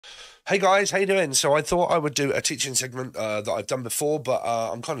Hey guys, how you doing? So I thought I would do a teaching segment that I've done before, but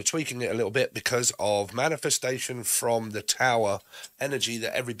I'm kind of tweaking it a little bit because of manifestation from the tower energy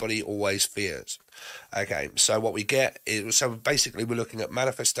that everybody always fears. Okay, so what we get is, so basically we're looking at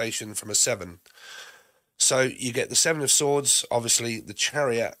manifestation from a seven. So you get the Seven of Swords, obviously the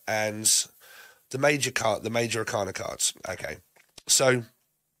Chariot, and the major arcana cards. Okay, so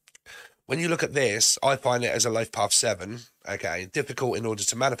when you look at this, I find it as a life path 7, okay, difficult in order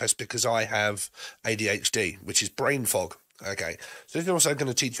to manifest because I have ADHD, which is brain fog. Okay, so it's also going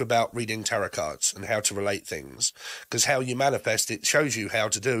to teach you about reading tarot cards and how to relate things, because how you manifest, it shows you how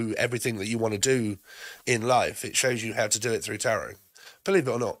to do everything that you want to do in life. It shows you how to do it through tarot, believe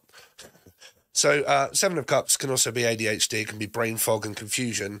it or not. So Seven of Cups can also be ADHD, it can be brain fog and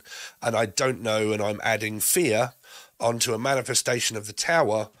confusion, and I don't know, and I'm adding fear onto a manifestation of the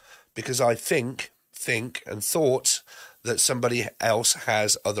tower because I think and thought that somebody else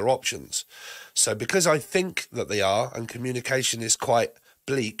has other options. So because I think that they are, and communication is quite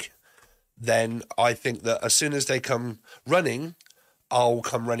bleak, then I think that as soon as they come running, I'll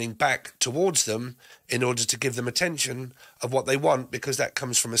come running back towards them in order to give them attention of what they want, because that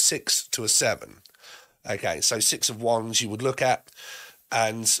comes from a 6 to a 7. Okay, so 6 of Wands you would look at,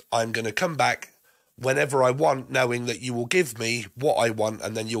 and I'm going to come back whenever I want, knowing that you will give me what I want,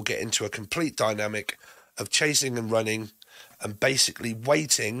 and then you'll get into a complete dynamic of chasing and running and basically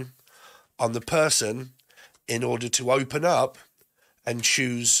waiting on the person in order to open up and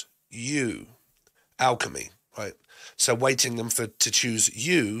choose you. Alchemy, right? So waiting them to choose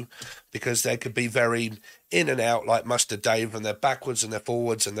you, because they could be very in and out like Mustard Dave, and they're backwards and they're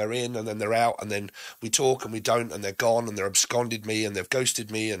forwards and they're in and then they're out, and then we talk and we don't, and they're gone and they're absconded me and they've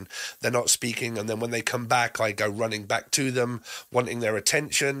ghosted me and they're not speaking, and then when they come back I go running back to them wanting their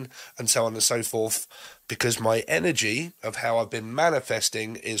attention, and so on and so forth, because my energy of how I've been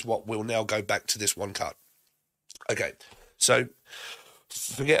manifesting is what will now go back to this one card. Okay, so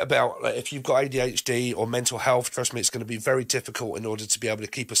forget about, like, if you've got ADHD or mental health, trust me, it's going to be very difficult in order to be able to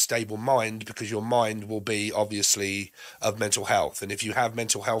keep a stable mind, because your mind will be obviously of mental health. And if you have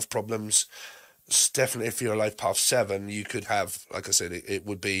mental health problems, definitely if you're a life path 7, you could have, like I said, it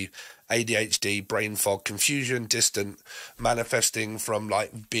would be ADHD, brain fog, confusion, distant, manifesting from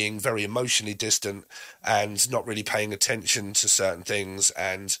like being very emotionally distant and not really paying attention to certain things,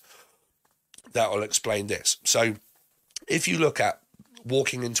 and that will explain this. So if you look at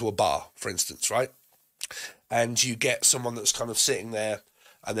walking into a bar, for instance, right, and you get someone that's kind of sitting there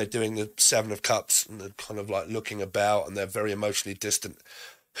and they're doing the 7 of Cups and they're kind of like looking about and they're very emotionally distant,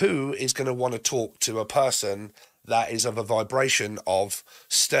 who is going to want to talk to a person that is of a vibration of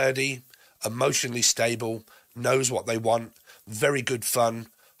sturdy, emotionally stable, knows what they want, very good fun,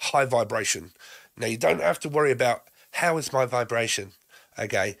 high vibration? Now, you don't have to worry about how is my vibration,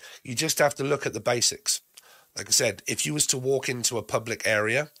 okay? You just have to look at the basics. Like I said, if you was to walk into a public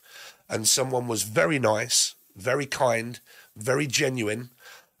area and someone was very nice, very kind, very genuine,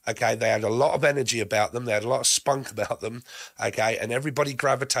 okay, they had a lot of energy about them, they had a lot of spunk about them, okay, and everybody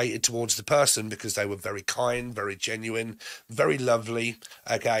gravitated towards the person because they were very kind, very genuine, very lovely,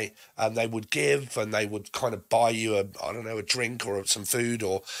 okay, and they would give and they would kind of buy you a drink or some food,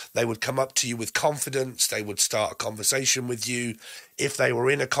 or they would come up to you with confidence, they would start a conversation with you. If they were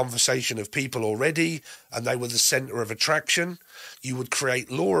in a conversation of people already and they were the center of attraction, you would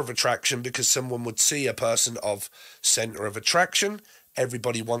create law of attraction, because someone would see a person of center of attraction.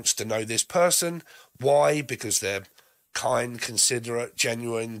 Everybody wants to know this person. Why? Because they're kind, considerate,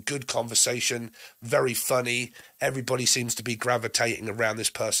 genuine, good conversation, very funny. Everybody seems to be gravitating around this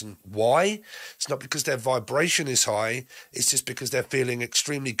person. Why? It's not because their vibration is high. It's just because they're feeling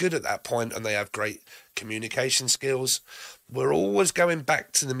extremely good at that point and they have great communication skills. We're always going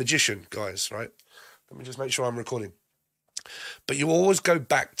back to the magician, guys, right? Let me just make sure I'm recording. But you always go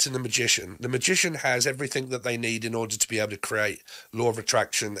back to the magician. The magician has everything that they need in order to be able to create law of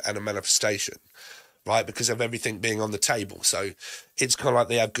attraction and a manifestation, right? Because of everything being on the table. So it's kind of like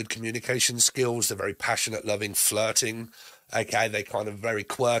they have good communication skills. They're very passionate, loving, flirting. Okay, they're kind of very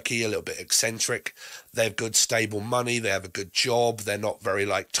quirky, a little bit eccentric. They have good, stable money. They have a good job. They're not very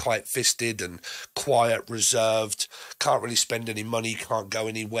like tight-fisted and quiet, reserved. Can't really spend any money. Can't go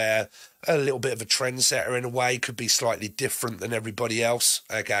anywhere. A little bit of a trendsetter in a way. Could be slightly different than everybody else.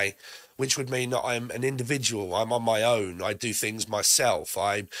 Okay, which would mean that I'm an individual. I'm on my own. I do things myself.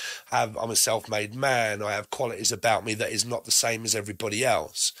 I'm a self-made man. I have qualities about me that is not the same as everybody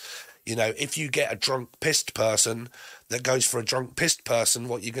else. You know, if you get a drunk, pissed person that goes for a drunk, pissed person,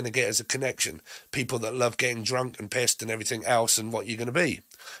 what you're going to get is a connection. People that love getting drunk and pissed and everything else, and what you're going to be.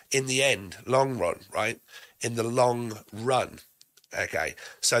 In the end, long run, right? In the long run. Okay,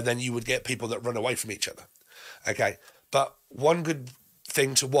 so then you would get people that run away from each other. Okay, but one good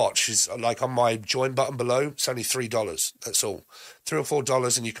thing to watch is like on my join button below, it's only $3. That's all, $3 or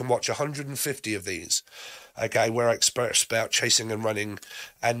 $4, and you can watch 150 of these. Okay, where I express about chasing and running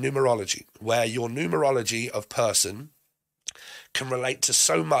and numerology, where your numerology of person can relate to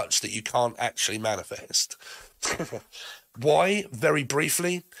so much that you can't actually manifest. Why? Very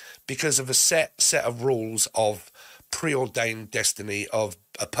briefly, because of a set of rules of preordained destiny of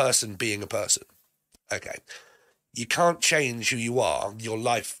a person being a person. Okay. You can't change who you are. Your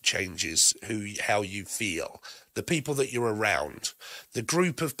life changes how you feel. The people that you're around, the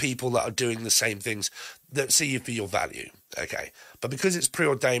group of people that are doing the same things that see you for your value. Okay. But because it's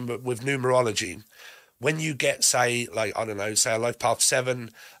preordained, but with numerology, when you get, say, like, I don't know, say a life path 7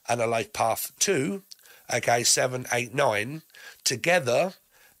 and a life path 2, okay, 7, 8, 9, together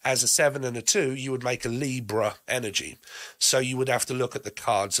as a 7 and a 2, you would make a Libra energy. So you would have to look at the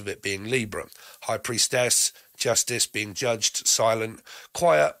cards of it being Libra. High Priestess, Justice, being judged, silent,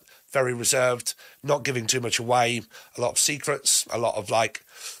 quiet, very reserved, not giving too much away, a lot of secrets, a lot of like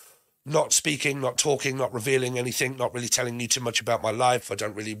not speaking, not talking, not revealing anything, not really telling you too much about my life. I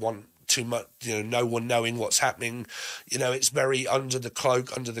don't really want too much, no one knowing what's happening. It's very under the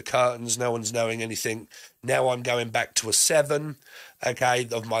cloak, under the curtains, no one's knowing anything. Now I'm going back to a 7, okay,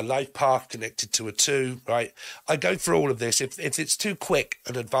 of my life path connected to a 2, right? I go through all of this. If it's too quick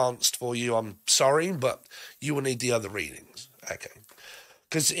and advanced for you, I'm sorry, but you will need the other readings, okay?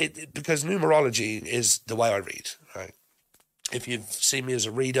 Because numerology is the way I read, right? If you've seen me as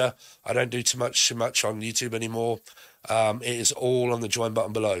a reader, I don't do too much on YouTube anymore. It is all on the join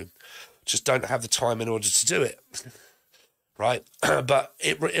button below. Just don't have the time in order to do it, right? But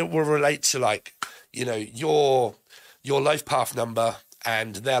it will relate to, like, your life path number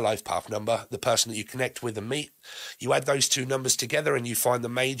and their life path number, the person that you connect with and meet. You add those two numbers together and you find the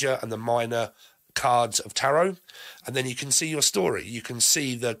major and the minor cards of tarot, and then you can see your story. You can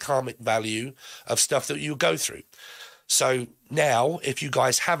see the karmic value of stuff that you go through. So now, if you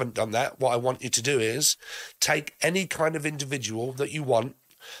guys haven't done that, what I want you to do is take any kind of individual that you want,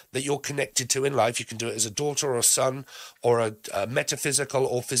 that you're connected to in life. You can do it as a daughter or a son or a metaphysical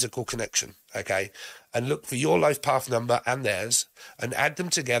or physical connection, okay? And look for your life path number and theirs and add them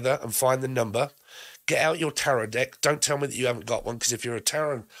together and find the number. Get out your tarot deck. Don't tell me that you haven't got one, because if you're a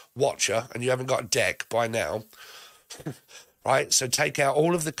tarot watcher and you haven't got a deck by now, right? So take out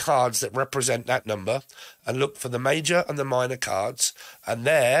all of the cards that represent that number and look for the major and the minor cards. And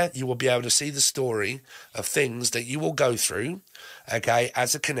there you will be able to see the story of things that you will go through, okay,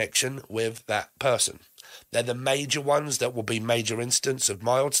 as a connection with that person. They're the major ones that will be major instance of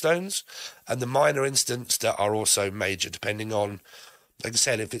milestones, and the minor instance that are also major, depending on, like I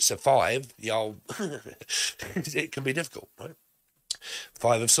said, if it's a 5, it can be difficult, right?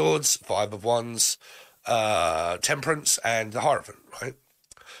 5 of Swords, 5 of Wands, Temperance, and the Hierophant, right?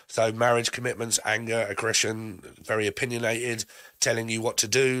 So marriage, commitments, anger, aggression, very opinionated, telling you what to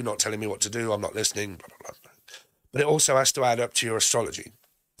do, not telling me what to do, I'm not listening, blah, blah, blah. But it also has to add up to your astrology,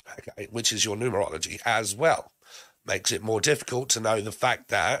 okay, which is your numerology as well. Makes it more difficult to know the fact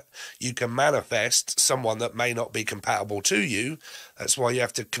that you can manifest someone that may not be compatible to you. That's why you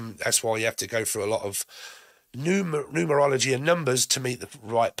have to go through a lot of numerology and numbers to meet the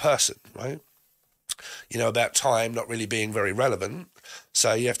right person, right? About time not really being very relevant.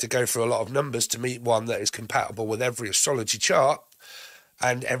 So you have to go through a lot of numbers to meet one that is compatible with every astrology chart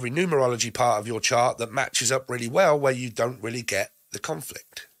and every numerology part of your chart that matches up really well, where you don't really get the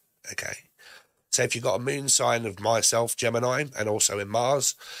conflict, okay? So if you've got a moon sign of myself, Gemini, and also in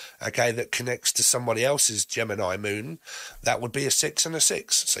Mars, okay, that connects to somebody else's Gemini moon, that would be a 6 and a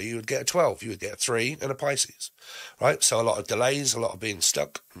 6. So you would get a 12, you would get a 3 and a Pisces, right? So a lot of delays, a lot of being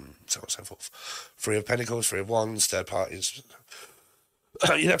stuck, so on and so forth. 3 of Pentacles, 3 of Wands, third parties.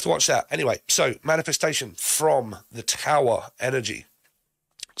 You'd have to watch that. Anyway, so manifestation from the Tower energy.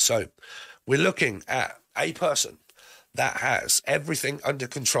 So we're looking at a person that has everything under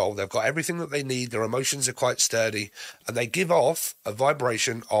control. They've got everything that they need. Their emotions are quite sturdy, and they give off a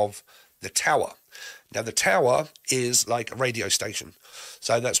vibration of the Tower. Now, the Tower is like a radio station.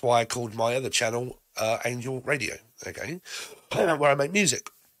 So that's why I called my other channel Angel Radio, okay, where I make music,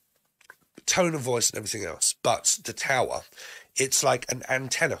 tone of voice and everything else. But the Tower, it's like an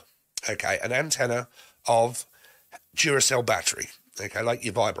antenna, okay, an antenna of Duracell battery, okay, like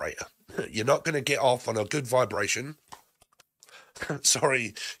your vibrator. You're not going to get off on a good vibration.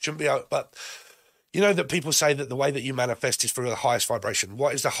 Sorry, shouldn't be out, but you know that people say that the way that you manifest is through the highest vibration.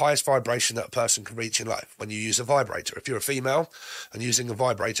 What is the highest vibration that a person can reach in life? When you use a vibrator. If you're a female and using a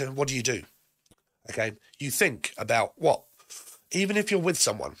vibrator, what do? Okay, you think about what? even if you're with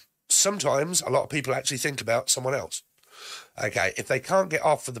someone, sometimes a lot of people actually think about someone else. Okay, if they can't get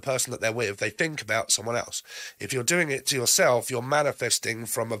off of the person that they're with, they think about someone else. If you're doing it to yourself, you're manifesting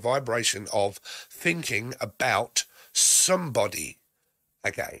from a vibration of thinking about somebody.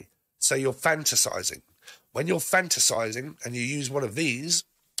 Okay, so you're fantasizing. When you're fantasizing and you use one of these,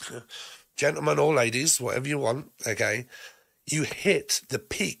 gentlemen or ladies, whatever you want, okay, you hit the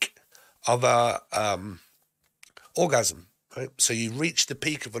peak of a orgasm. Right? So you reach the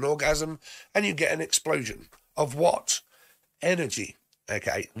peak of an orgasm and you get an explosion of what? Energy.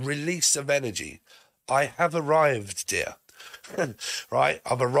 Okay, release of energy. I have arrived, dear. Right?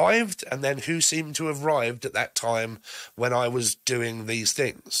 I've arrived, and then who seemed to have arrived at that time when I was doing these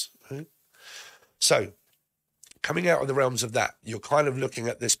things? Right? So, coming out of the realms of that, you're kind of looking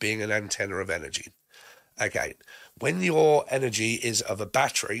at this being an antenna of energy. Okay, when your energy is of a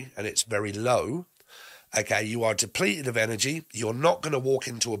battery and it's very low, okay, you are depleted of energy. You're not going to walk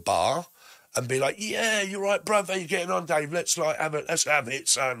into a bar and be like, yeah, you're right, brother, you're getting on, Dave, let's have it,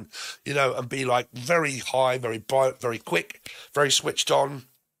 son, you know, and be like very high, very bright, very quick, very switched on,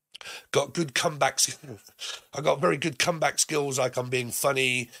 got good comebacks. I got very good comeback skills, like I'm being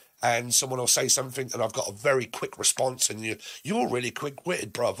funny and someone will say something and I've got a very quick response, and you're really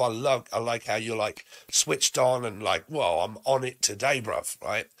quick-witted, bruv. I like how you're like switched on and like, well, I'm on it today, bruv,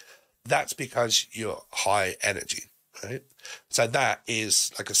 right? That's because you're high energy. Right? So that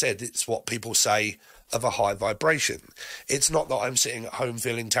is, like I said, it's what people say of a high vibration. It's not that I'm sitting at home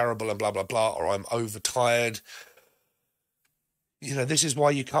feeling terrible and blah, blah, blah, or I'm overtired. You know, this is why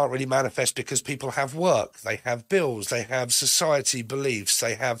you can't really manifest, because people have work, they have bills, they have society beliefs,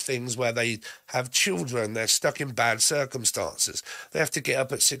 they have things where they have children, they're stuck in bad circumstances. They have to get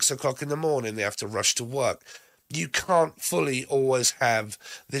up at 6 o'clock in the morning, they have to rush to work. You can't fully always have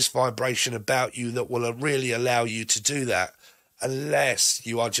this vibration about you that will really allow you to do that unless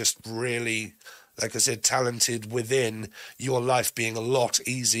you are just really, like I said, talented within your life being a lot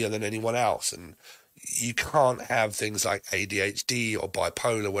easier than anyone else. And you can't have things like ADHD or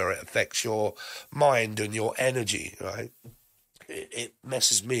bipolar where it affects your mind and your energy, right? It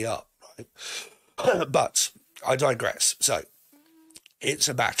messes me up, right? But I digress. So it's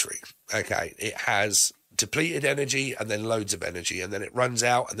a battery, okay? It has depleted energy and then loads of energy, and then it runs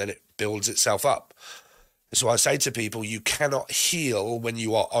out and then it builds itself up. So I say to people, you cannot heal when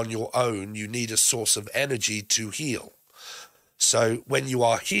you are on your own. You need a source of energy to heal. So when you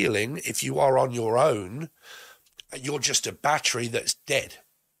are healing, if you are on your own, you're just a battery that's dead,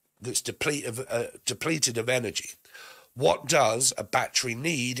 that's depleted of energy. What does a battery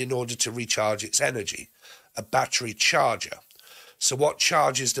need in order to recharge its energy? A battery charger. So what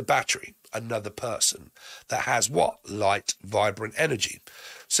charges the battery? Another person that has what? Light, vibrant energy.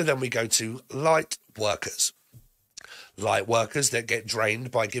 So then we go to light workers. Light workers that get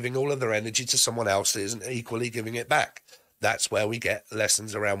drained by giving all of their energy to someone else that isn't equally giving it back. That's where we get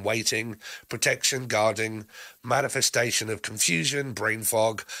lessons around waiting, protection, guarding, manifestation of confusion, brain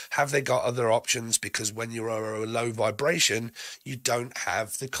fog. Have they got other options? Because when you're a low vibration, you don't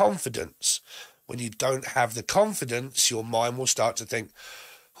have the confidence. When you don't have the confidence, your mind will start to think,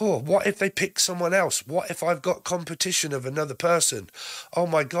 oh, what if they pick someone else? What if I've got competition of another person? Oh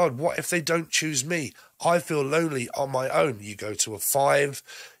my God, what if they don't choose me? I feel lonely on my own. You go to a 5,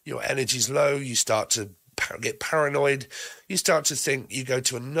 your energy's low, you start to get paranoid, you start to think, you go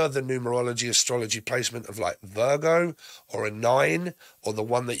to another numerology astrology placement of like Virgo or a 9 or the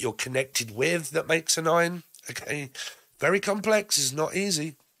one that you're connected with that makes a 9. Okay, very complex, it's not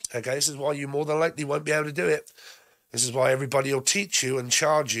easy. Okay, this is why you more than likely won't be able to do it. This is why everybody will teach you and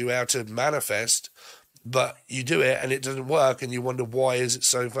charge you how to manifest, but you do it and it doesn't work and you wonder why is it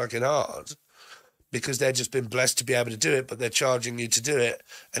so fucking hard? Because they've just been blessed to be able to do it, but they're charging you to do it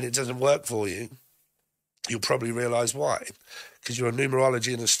and it doesn't work for you. You'll probably realise why. Because your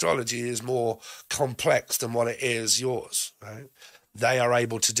numerology and astrology is more complex than what it is yours, right? They are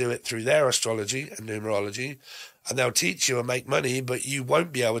able to do it through their astrology and numerology, and they'll teach you and make money, but you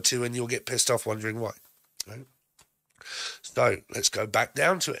won't be able to, and you'll get pissed off wondering why, right? So let's go back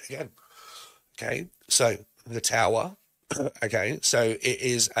down to it again. Okay, so the tower, okay, so it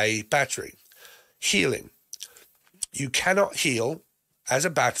is a battery. Healing. You cannot heal as a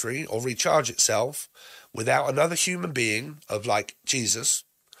battery or recharge itself without another human being of like Jesus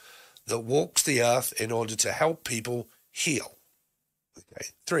that walks the earth in order to help people heal. Okay.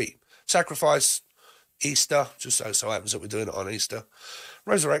 3, sacrifice, Easter, just so happens that we're doing it on Easter.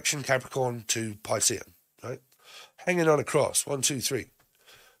 Resurrection, Capricorn to Piscean, right? Hanging on a cross, 1, 2, 3.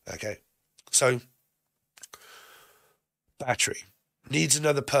 Okay. So, battery. needs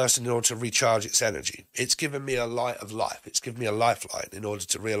another person in order to recharge its energy. It's given me a light of life. It's given me a lifeline in order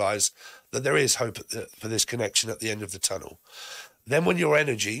to realize that there is hope for this connection at the end of the tunnel. Then when your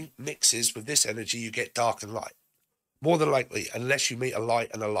energy mixes with this energy, you get dark and light. More than likely, unless you meet a light,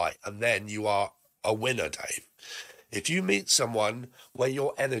 and then you are a winner, Dave. If you meet someone where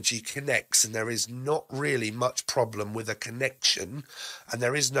your energy connects and there is not really much problem with a connection, and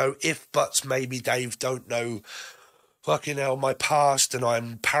there is no if, buts, maybe, Dave, don't know, fucking hell, my past, and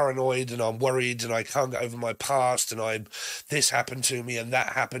I'm paranoid and I'm worried and I can't get over my past, and this happened to me and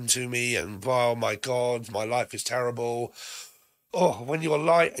that happened to me, and oh my God, my life is terrible. Oh, when your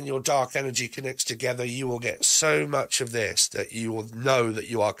light and your dark energy connects together, you will get so much of this that you will know that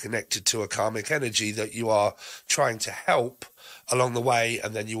you are connected to a karmic energy that you are trying to help along the way,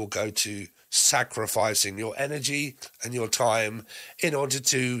 and then you will go to sacrificing your energy and your time in order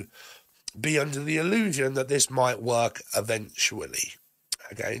to be under the illusion that this might work eventually.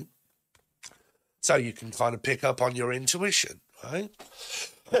 Okay? So you can kind of pick up on your intuition, right?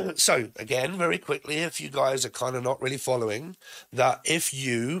 So, again, very quickly, if you guys are kind of not really following, that if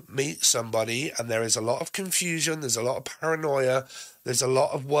you meet somebody and there is a lot of confusion, there's a lot of paranoia, there's a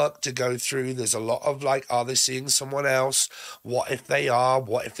lot of work to go through, there's a lot of like, are they seeing someone else? What if they are?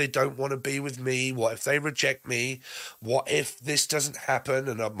 What if they don't want to be with me? What if they reject me? What if this doesn't happen?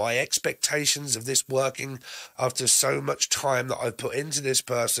 And are my expectations of this working after so much time that I've put into this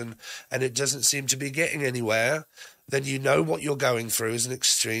person and it doesn't seem to be getting anywhere? Then you know what you're going through is an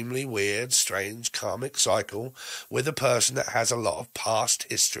extremely weird, strange, karmic cycle with a person that has a lot of past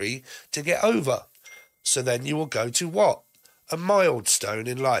history to get over. So then you will go to what? A milestone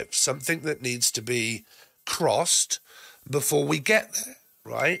in life, something that needs to be crossed before we get there,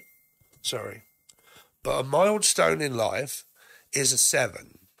 right? Sorry. But a milestone in life is a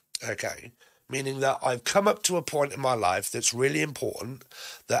 7, okay? Meaning that I've come up to a point in my life that's really important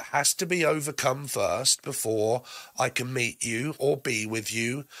that has to be overcome first before I can meet you or be with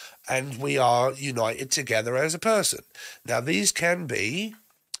you and we are united together as a person. Now, these can be,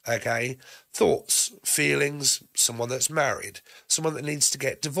 okay, thoughts, feelings, someone that's married, someone that needs to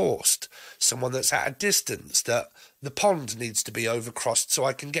get divorced, someone that's at a distance, that the pond needs to be overcrossed so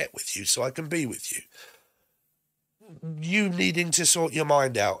I can get with you, so I can be with you. You needing to sort your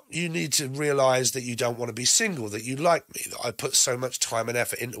mind out. You need to realise that you don't want to be single, that you like me, that I put so much time and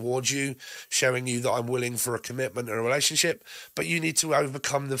effort in towards you, showing you that I'm willing for a commitment and a relationship, but you need to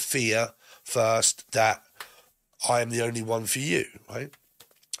overcome the fear first that I am the only one for you, right?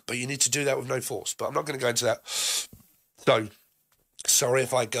 But you need to do that with no force. But I'm not going to go into that. So, sorry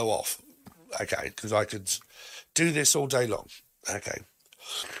if I go off, okay, because I could do this all day long, okay.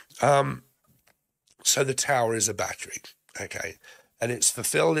 So the tower is a battery, okay, and it's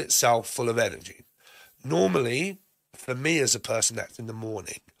fulfilled itself full of energy. Normally, for me as a person, that's in the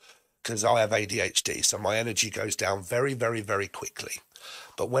morning, because I have ADHD, so my energy goes down very, very, very quickly.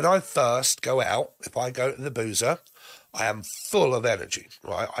 But when I first go out, if I go to the boozer, I am full of energy,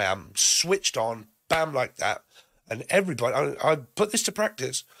 right? I am switched on, bam, like that. And everybody, I put this to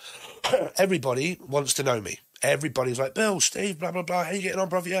practice, everybody wants to know me. Everybody's like, Bill, Steve, blah, blah, blah. How you getting on,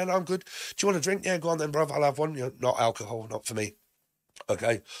 bruv? Yeah, no, I'm good. Do you want a drink? Yeah, go on then, bruv. I'll have one. You know, not alcohol, not for me.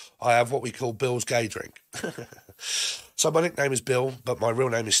 Okay. I have what we call Bill's gay drink. So my nickname is Bill, but my real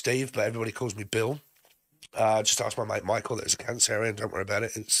name is Steve, but everybody calls me Bill. Just ask my mate Michael that is a Cancerian. Don't worry about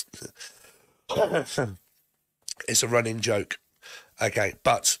it. It's a running joke. Okay,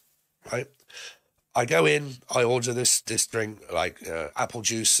 but, right, I go in, I order this drink, like apple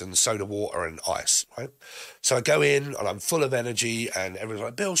juice and soda water and ice, right? So I go in and I'm full of energy and everyone's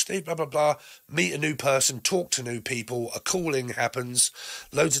like, Bill, Steve, blah, blah, blah. Meet a new person, talk to new people, a calling happens.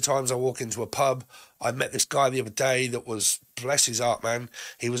 Loads of times I walk into a pub. I met this guy the other day that was, bless his heart, man.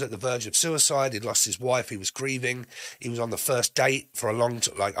 He was at the verge of suicide. He'd lost his wife. He was grieving. He was on the first date for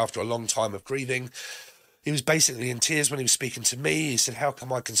after a long time of grieving. He was basically in tears when he was speaking to me. He said, how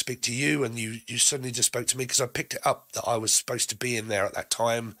come I can speak to you and you suddenly just spoke to me? Because I picked it up that I was supposed to be in there at that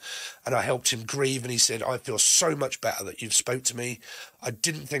time, and I helped him grieve. And he said, I feel so much better that you've spoke to me. I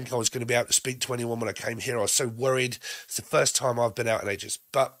didn't think I was going to be able to speak to anyone when I came here. I was so worried. It's the first time I've been out in ages.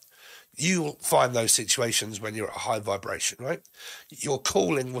 But you'll find those situations when you're at a high vibration, right? Your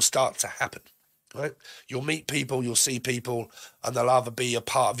calling will start to happen. Right? You'll meet people, you'll see people, and they'll either be a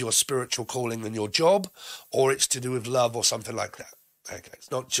part of your spiritual calling and your job, or it's to do with love or something like that. Okay,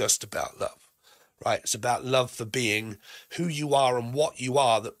 it's not just about love, right? It's about love for being who you are and what you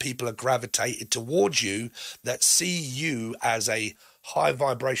are, that people are gravitated towards you, that see you as a high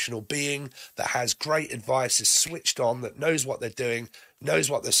vibrational being that has great advice, is switched on, that knows what they're doing, knows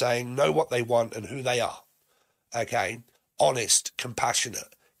what they're saying, know what they want and who they are. Okay? honest,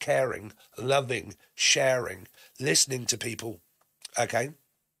 compassionate, caring, loving, sharing, listening to people, okay?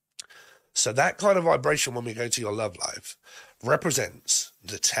 So that kind of vibration when we go to your love life represents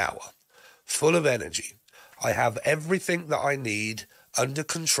the tower, full of energy. I have everything that I need under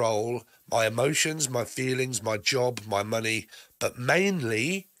control, my emotions, my feelings, my job, my money, but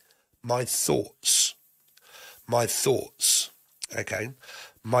mainly my thoughts. My thoughts, okay?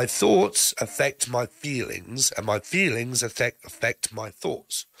 My thoughts affect my feelings, and my feelings affect my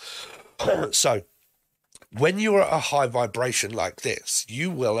thoughts. So when you are at a high vibration like this, you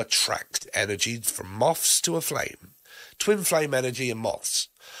will attract energy from moths to a flame. Twin flame energy and moths.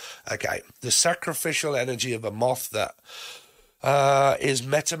 Okay, the sacrificial energy of a moth that is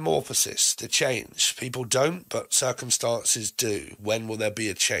metamorphosis, the change. People don't, but circumstances do. When will there be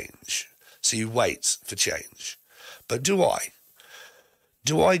a change? So you wait for change. But do I?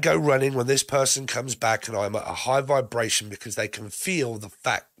 Do I go running when this person comes back and I'm at a high vibration because they can feel the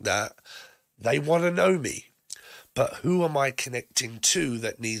fact that they want to know me? But who am I connecting to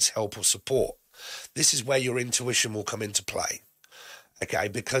that needs help or support? This is where your intuition will come into play. Okay,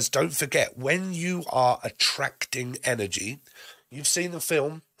 because don't forget, when you are attracting energy, you've seen the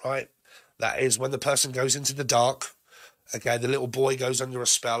film, right? That is when the person goes into the dark. Okay, the little boy goes under a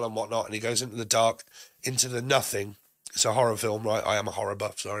spell and whatnot, and he goes into the dark, into the nothing. It's a horror film, right? I am a horror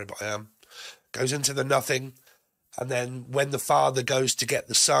buff, sorry, but I am. Goes into the nothing. And then when the father goes to get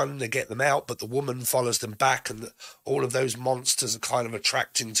the son, they get them out, but the woman follows them back, and all of those monsters are kind of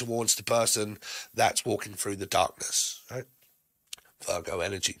attracting towards the person that's walking through the darkness, right? Virgo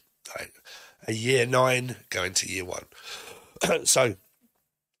energy, right? A year 9 going to year 1. So,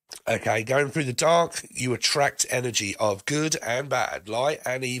 okay, going through the dark, you attract energy of good and bad, light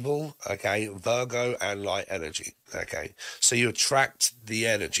and evil, okay, Virgo and light energy, okay? So you attract the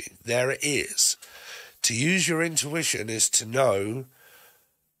energy. There it is. To use your intuition is to know,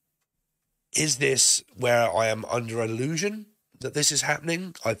 is this where I am under illusion that this is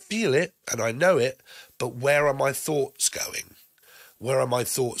happening? I feel it and I know it, but where are my thoughts going? Where are my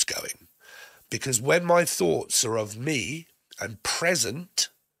thoughts going? Because when my thoughts are of me and present,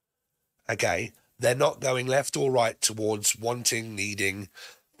 okay, they're not going left or right towards wanting, needing,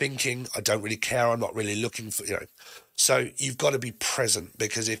 thinking, I don't really care, I'm not really looking for, So you've got to be present,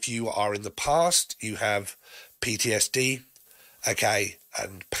 because if you are in the past, you have PTSD, okay,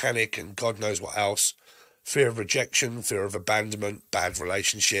 and panic and God knows what else, fear of rejection, fear of abandonment, bad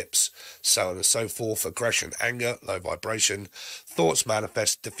relationships, so on and so forth, aggression, anger, low vibration. Thoughts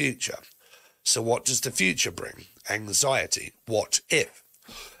manifest the future. So what does the future bring? Anxiety. What if?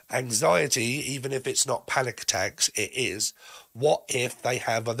 Anxiety, even if it's not panic attacks, it is, what if they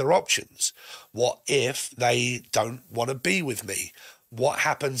have other options? What if they don't want to be with me? What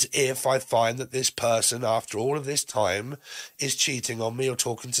happens if I find that this person, after all of this time, is cheating on me or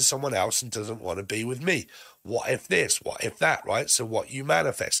talking to someone else and doesn't want to be with me? What if this? What if that, right? So what you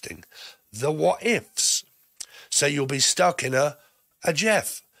manifesting? The what ifs. So you'll be stuck in a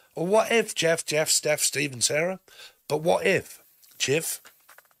Jeff. Or what if Jeff, Steph, Steve and Sarah? But what if? Chiff?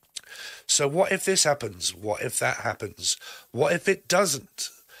 So what if this happens? What if that happens? What if it doesn't?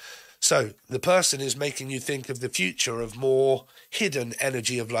 So the person is making you think of the future of more hidden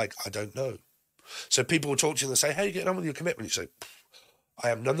energy of like, I don't know. So people will talk to you and they say, how are you getting on with your commitment? You say, I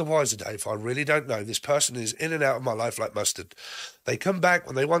am none the wiser, Dave. I really don't know. This person is in and out of my life like mustard. They come back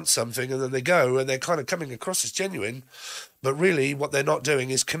when they want something and then they go and they're kind of coming across as genuine. But really what they're not doing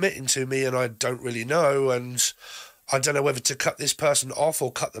is committing to me, and I don't really know. And I don't know whether to cut this person off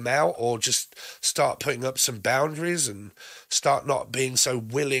or cut them out, or just start putting up some boundaries and start not being so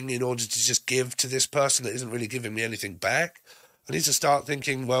willing in order to just give to this person that isn't really giving me anything back. I need to start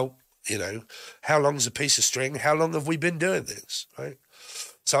thinking, well, how long's a piece of string? How long have we been doing this, right?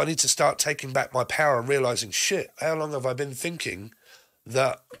 So I need to start taking back my power and realizing, shit, how long have I been thinking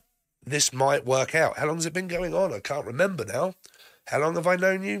that this might work out? How long has it been going on? I can't remember now. How long have I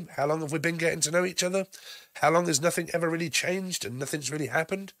known you? How long have we been getting to know each other? How long has nothing ever really changed and nothing's really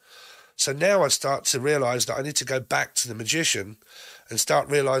happened? So now I start to realize that I need to go back to the magician and start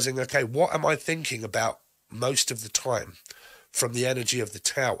realizing, okay, what am I thinking about most of the time from the energy of the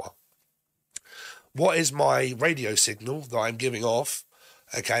tower? What is my radio signal that I'm giving off?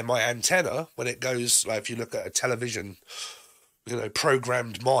 Okay, my antenna, when it goes, like if you look at a television,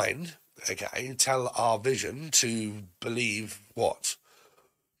 programmed mind, okay, tell our vision to believe what?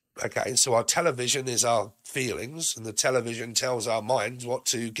 Okay, so our television is our feelings, and the television tells our minds what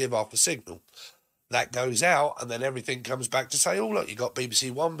to give off a signal. That goes out, and then everything comes back to say, oh, look, you got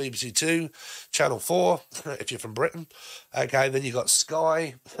BBC One, BBC Two, Channel 4, if you're from Britain. Okay, then you got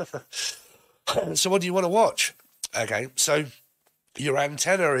Sky. So what do you want to watch? Okay, so your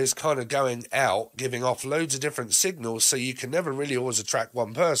antenna is kind of going out, giving off loads of different signals, so you can never really always attract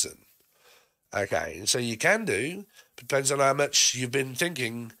one person. Okay, so you can do, depends on how much you've been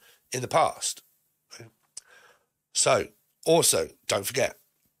thinking in the past. So, also, don't forget,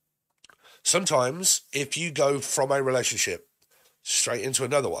 sometimes if you go from a relationship straight into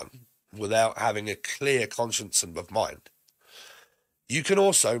another one without having a clear conscience of mind, you can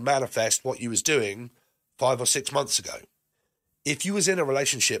also manifest what you was doing 5 or 6 months ago. If you was in a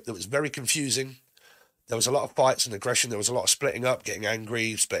relationship that was very confusing, there was a lot of fights and aggression, there was a lot of splitting up, getting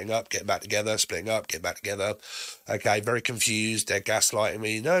angry, splitting up, getting back together, splitting up, getting back together. Okay, very confused, they're gaslighting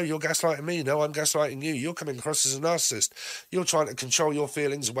me. No, you're gaslighting me. No, I'm gaslighting you. You're coming across as a narcissist. You're trying to control your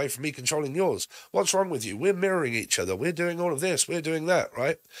feelings away from me controlling yours. What's wrong with you? We're mirroring each other. We're doing all of this. We're doing that,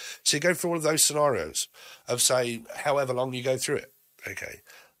 right? So you go through all of those scenarios of, say, however long you go through it. Okay,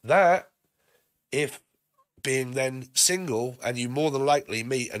 that, if being then single and you more than likely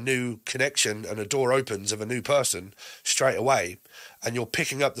meet a new connection and a door opens of a new person straight away and you're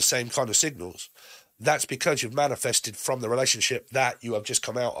picking up the same kind of signals, that's because you've manifested from the relationship that you have just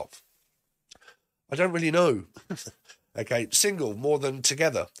come out of. I don't really know. Okay, single more than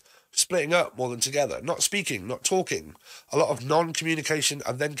together, splitting up more than together, not speaking, not talking, a lot of non-communication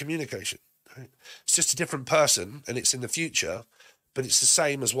and then communication. Right? It's just a different person and it's in the future, but it's the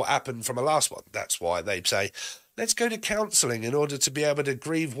same as what happened from a last one. That's why they say, let's go to counselling in order to be able to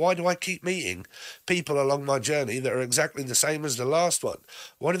grieve. Why do I keep meeting people along my journey that are exactly the same as the last one?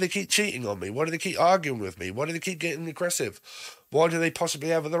 Why do they keep cheating on me? Why do they keep arguing with me? Why do they keep getting aggressive? Why do they possibly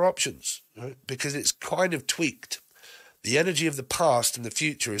have other options? Right? Because it's kind of tweaked. The energy of the past and the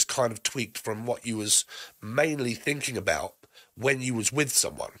future is kind of tweaked from what you was mainly thinking about when you was with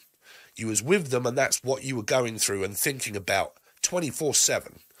someone. You was with them and that's what you were going through and thinking about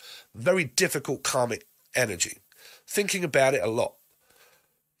 24/7. Very difficult karmic energy. Thinking about it a lot.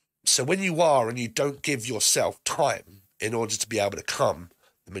 So when you are and you don't give yourself time in order to be able to become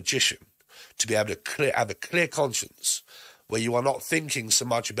the magician, to be able to have a clear conscience where you are not thinking so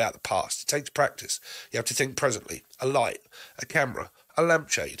much about the past. It takes practice. You have to think presently. A light, a camera, a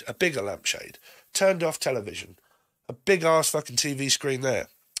lampshade, a bigger lampshade, turned off television, a big ass fucking TV screen there.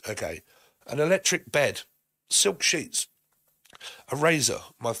 Okay. An electric bed, silk sheets, a razor,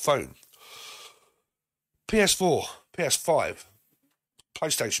 my phone, PS4, PS5,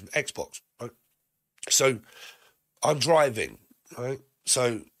 PlayStation, Xbox. Right? So I'm driving, right?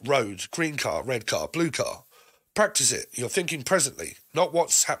 So road, green car, red car, blue car. Practice it. You're thinking presently, not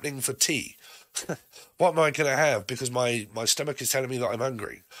what's happening for tea. What am I going to have because my stomach is telling me that I'm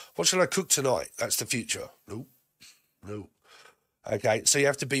hungry? What shall I cook tonight? That's the future. No. Okay, so you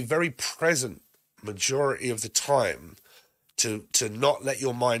have to be very present majority of the time to not let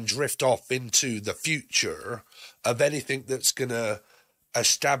your mind drift off into the future of anything that's going to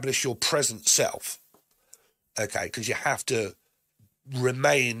establish your present self. Okay, because you have to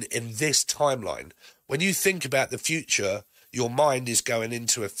remain in this timeline. When you think about the future, your mind is going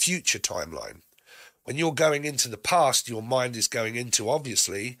into a future timeline. When you're going into the past, your mind is going into,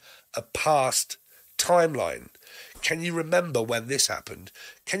 obviously, a past timeline. Can you remember when this happened?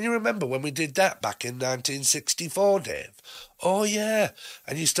 Can you remember when we did that back in 1964, Dave? Oh, yeah.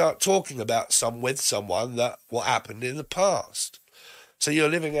 And you start talking about with someone that what happened in the past. So you're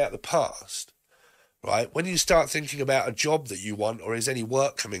living out the past, right? When you start thinking about a job that you want, or is any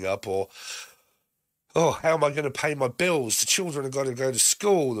work coming up, or, oh, how am I going to pay my bills? The children have got to go to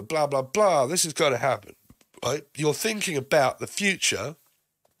school, the blah, blah, blah. This has got to happen, right? You're thinking about the future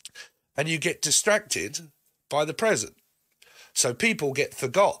and you get distracted by the present. So people get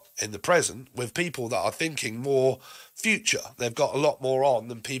forgot in the present with people that are thinking more future. They've got a lot more on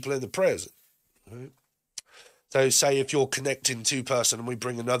than people in the present. Right? So say if you're connecting two person and we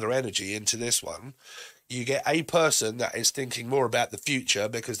bring another energy into this one, you get a person that is thinking more about the future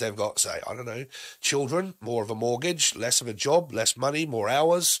because they've got, say, I don't know, children, more of a mortgage, less of a job, less money, more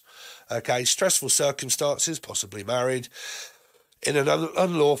hours, okay, stressful circumstances, possibly married, in an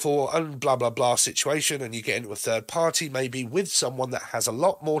unlawful, blah, blah, blah situation, and you get into a third party, maybe with someone that has a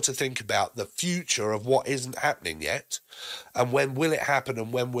lot more to think about the future of what isn't happening yet, and when will it happen,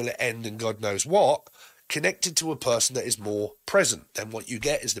 and when will it end, and God knows what, connected to a person that is more present. Then what you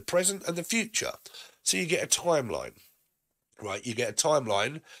get is the present and the future. So you get a timeline, right? You get a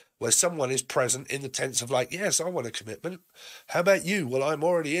timeline where someone is present in the tense of like, yes, I want a commitment. How about you? Well, I'm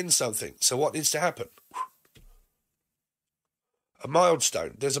already in something. So what needs to happen? A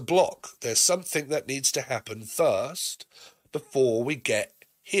milestone. There's a block. There's something that needs to happen first before we get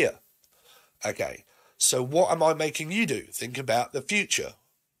here. Okay. So what am I making you do? Think about the future.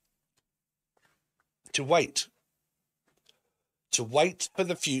 To wait. to wait for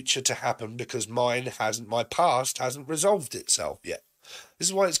the future to happen because my past hasn't resolved itself yet. This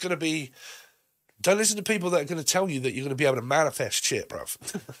is why it's going to be, don't listen to people that are going to tell you that you're going to be able to manifest shit, bruv.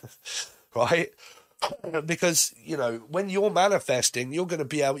 Right? Because, you know, when you're manifesting, you're going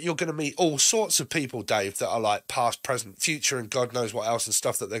to meet all sorts of people, Dave, that are like past, present, future, and God knows what else and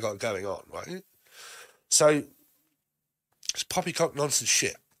stuff that they got going on, right? So it's poppycock nonsense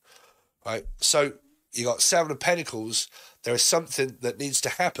shit, right? So you got Seven of Pentacles. There is something that needs to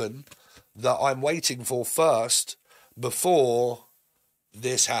happen that I'm waiting for first before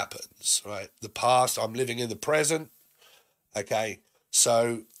this happens, right? The past, I'm living in the present, okay?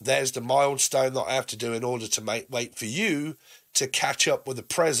 So there's the milestone that I have to do in order to wait for you to catch up with the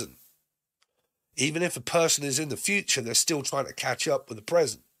present. Even if a person is in the future, they're still trying to catch up with the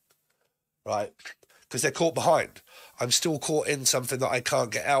present, right? Because they're caught behind. I'm still caught in something that I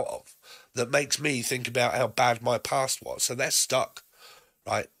can't get out of that makes me think about how bad my past was. So they're stuck,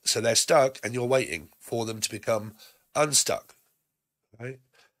 right? So they're stuck and you're waiting for them to become unstuck, right?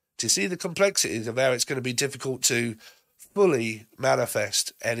 Do you see the complexities of how it's going to be difficult to fully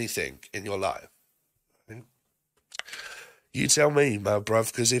manifest anything in your life? Right? You tell me, my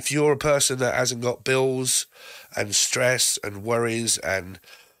bruv, because if you're a person that hasn't got bills and stress and worries and,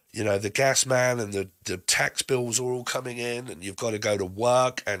 you know, the gas man and the tax bills are all coming in and you've got to go to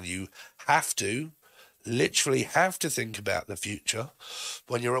work and you literally have to think about the future.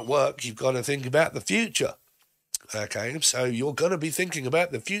 When you're at work, you've got to think about the future. Okay, so you're going to be thinking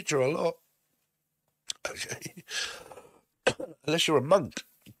about the future a lot. Okay, unless you're a monk.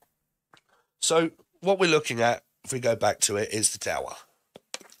 So what we're looking at, if we go back to it, is the Tower.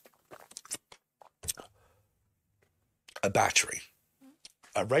 A battery.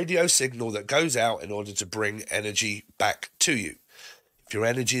 A radio signal that goes out in order to bring energy back to you. If your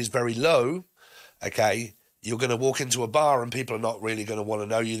energy is very low, okay, you're going to walk into a bar and people are not really going to want to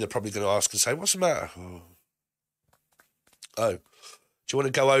know you. They're probably going to ask and say, what's the matter? Oh, do you want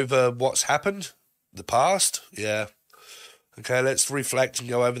to go over what's happened? The past? Yeah. Okay, let's reflect and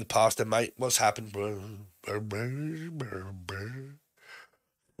go over the past then, mate. What's happened?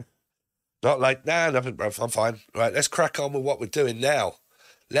 Not like, nah, nothing, bro. I'm fine. Right, let's crack on with what we're doing now.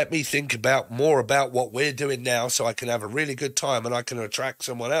 Let me think more about what we're doing now so I can have a really good time and I can attract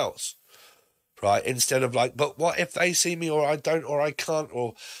someone else. Right, instead of like, but what if they see me or I don't or I can't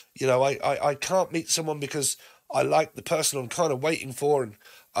or, you know, I can't meet someone because I like the person I'm kind of waiting for and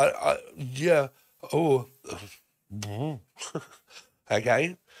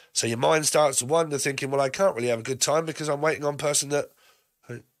okay. So your mind starts to wander thinking, well, I can't really have a good time because I'm waiting on a person that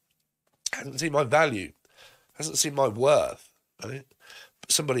hasn't seen my value, hasn't seen my worth, right?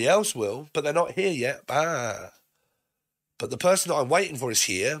 Somebody else will, but they're not here yet. But the person that I'm waiting for is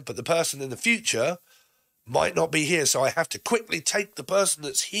here, but the person in the future might not be here, so I have to quickly take the person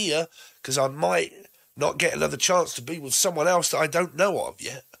that's here because I might not get another chance to be with someone else that I don't know of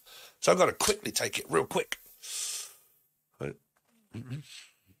yet. So I've got to quickly take it real quick. Right? Mm-hmm.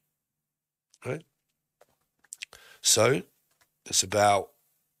 Right? So it's about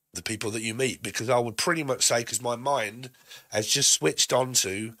the people that you meet, because I would pretty much say, because my mind has just switched on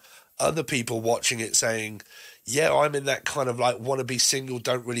to other people watching it saying, yeah, I'm in that kind of like want to be single,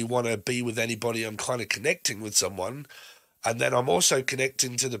 don't really want to be with anybody, I'm kind of connecting with someone. And then I'm also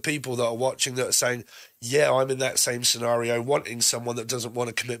connecting to the people that are watching that are saying, yeah, I'm in that same scenario, wanting someone that doesn't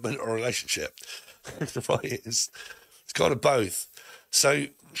want a commitment or a relationship. Right? It's kind of both. So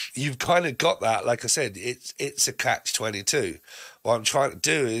you've kind of got that. Like I said, it's a catch-22. What I'm trying to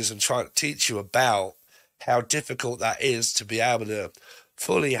do is I'm trying to teach you about how difficult that is to be able to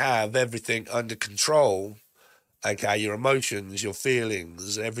fully have everything under control. Okay, your emotions, your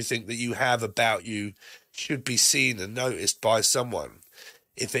feelings, everything that you have about you should be seen and noticed by someone.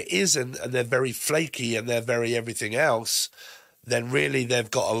 If it isn't, and they're very flaky and they're very everything else, then really they've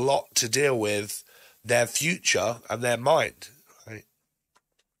got a lot to deal with, their future and their mind. Right?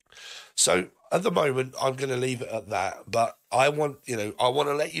 So at the moment, I'm going to leave it at that. But I want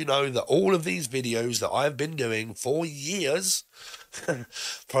to let you know that all of these videos that I've been doing for years,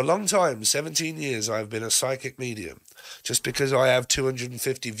 for a long time, 17 years, I've been a psychic medium. Just because I have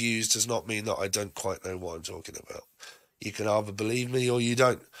 250 views does not mean that I don't quite know what I'm talking about. You can either believe me or you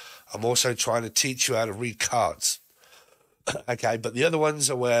don't. I'm also trying to teach you how to read cards. Okay, but the other ones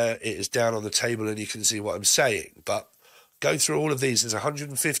are where it is down on the table and you can see what I'm saying. But go through all of these. There's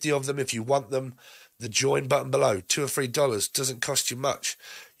 150 of them if you want them. The join button below, $2 or $3, doesn't cost you much.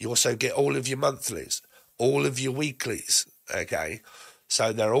 You also get all of your monthlies, all of your weeklies, okay?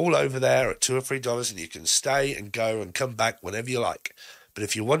 So they're all over there at $2 or $3 and you can stay and go and come back whenever you like. But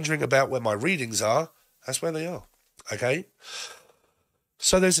if you're wondering about where my readings are, that's where they are, okay?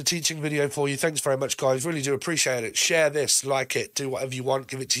 So there's a teaching video for you. Thanks very much, guys. Really do appreciate it. Share this, like it, do whatever you want.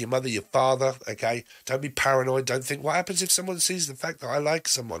 Give it to your mother, your father, okay? Don't be paranoid. Don't think, what happens if someone sees the fact that I like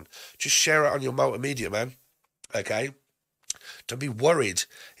someone? Just share it on your multimedia, man, okay? Don't be worried.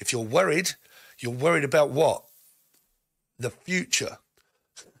 If you're worried about what? The future,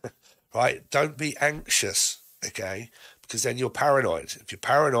 right? Don't be anxious, okay? Because then you're paranoid. If you're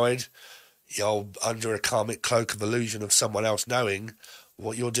paranoid, you're under a karmic cloak of illusion of someone else knowing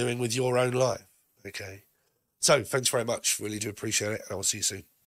what you're doing with your own life, okay? So, thanks very much. Really do appreciate it, and I will see you soon.